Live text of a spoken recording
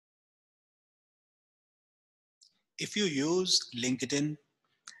If you use LinkedIn,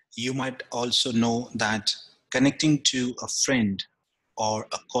 you might also know that connecting to a friend or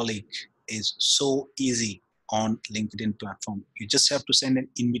a colleague is so easy on LinkedIn platform. You just have to send an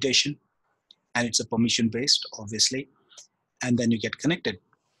invitation and it's a permission based, obviously, and then you get connected.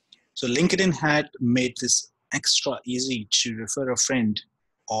 So LinkedIn had made this extra easy to refer a friend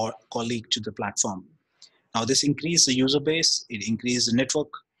or colleague to the platform. Now this increased the user base, it increased the network,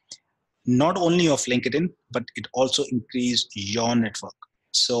 not only of LinkedIn, but it also increased your network.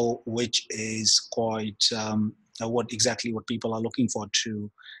 So, which is quite what people are looking for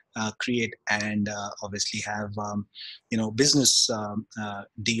to create and obviously have business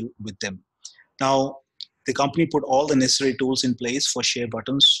deal with them. Now, the company put all the necessary tools in place for share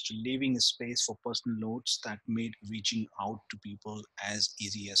buttons, to leaving a space for personal notes that made reaching out to people as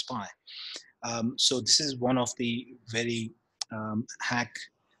easy as pie. So this is one of the very hack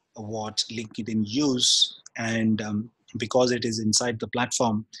what LinkedIn use, and because it is inside the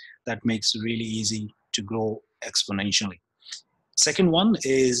platform, that makes it really easy to grow exponentially. Second one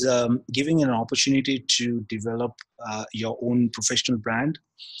is giving an opportunity to develop your own professional brand.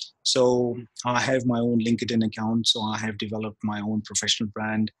 So I have my own LinkedIn account, so I have developed my own professional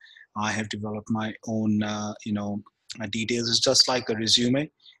brand. I have developed my own, details. It's just like a resume,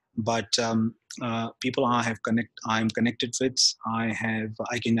 but people I'm connected with,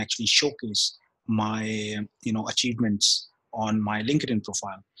 I can actually showcase my, achievements on my LinkedIn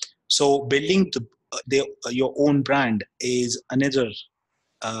profile. So building your own brand is another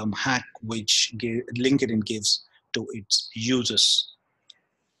hack which LinkedIn gives to its users.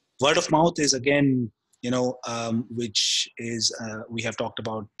 Word of mouth is again, which is we have talked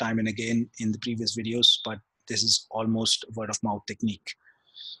about time and again in the previous videos, but this is almost word of mouth technique.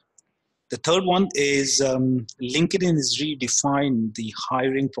 The third one is LinkedIn has redefined the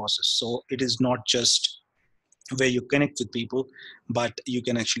hiring process. So it is not just where you connect with people, but you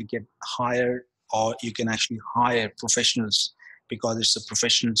can actually get hired, or you can actually hire professionals, because it's a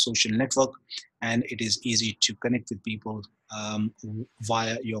professional social network and it is easy to connect with people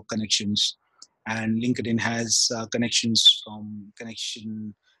via your connections. And LinkedIn has connections from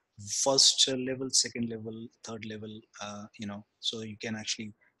connection first level, second level, third level, so you can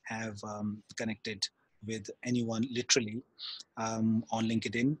actually have connected with anyone literally on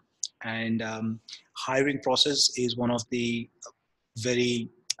LinkedIn. And hiring process is one of the very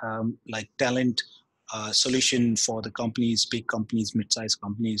like talent solution for the companies, big companies, mid-sized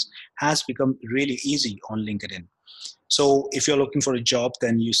companies, has become really easy on LinkedIn. So if you're looking for a job,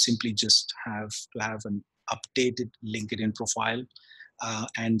 then you simply just have to have an updated LinkedIn profile,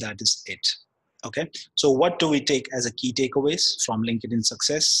 and that is it. Okay, so what do we take as a key takeaways from LinkedIn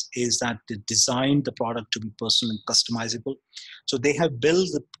success is that they designed the product to be personal and customizable. So they have built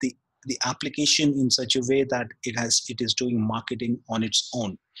the application in such a way that it is doing marketing on its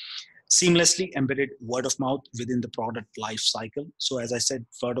own, seamlessly embedded word of mouth within the product life cycle. So as I said,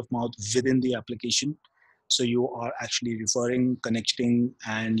 word of mouth within the application. So you are actually referring, connecting,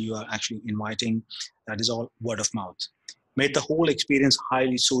 and you are actually inviting. That is all word of mouth. Made the whole experience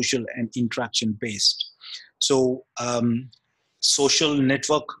highly social and interaction based. So social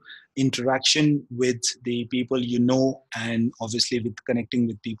network interaction with the people you know, and obviously with connecting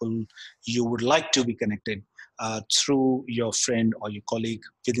with people you would like to be connected through your friend or your colleague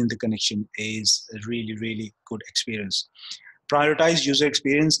within the connection is a really, really good experience. Prioritize user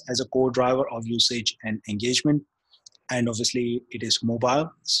experience as a core driver of usage and engagement. And obviously it is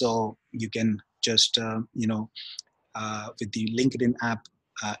mobile, so you can just with the LinkedIn app,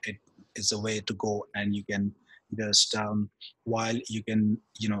 it is a way to go, and you can just while you can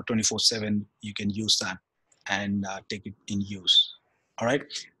 24/7 you can use that and take it in use. All right,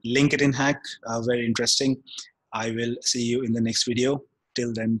 LinkedIn hack, very interesting. I will see you in the next video.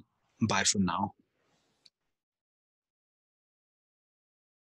 Till then, bye for now.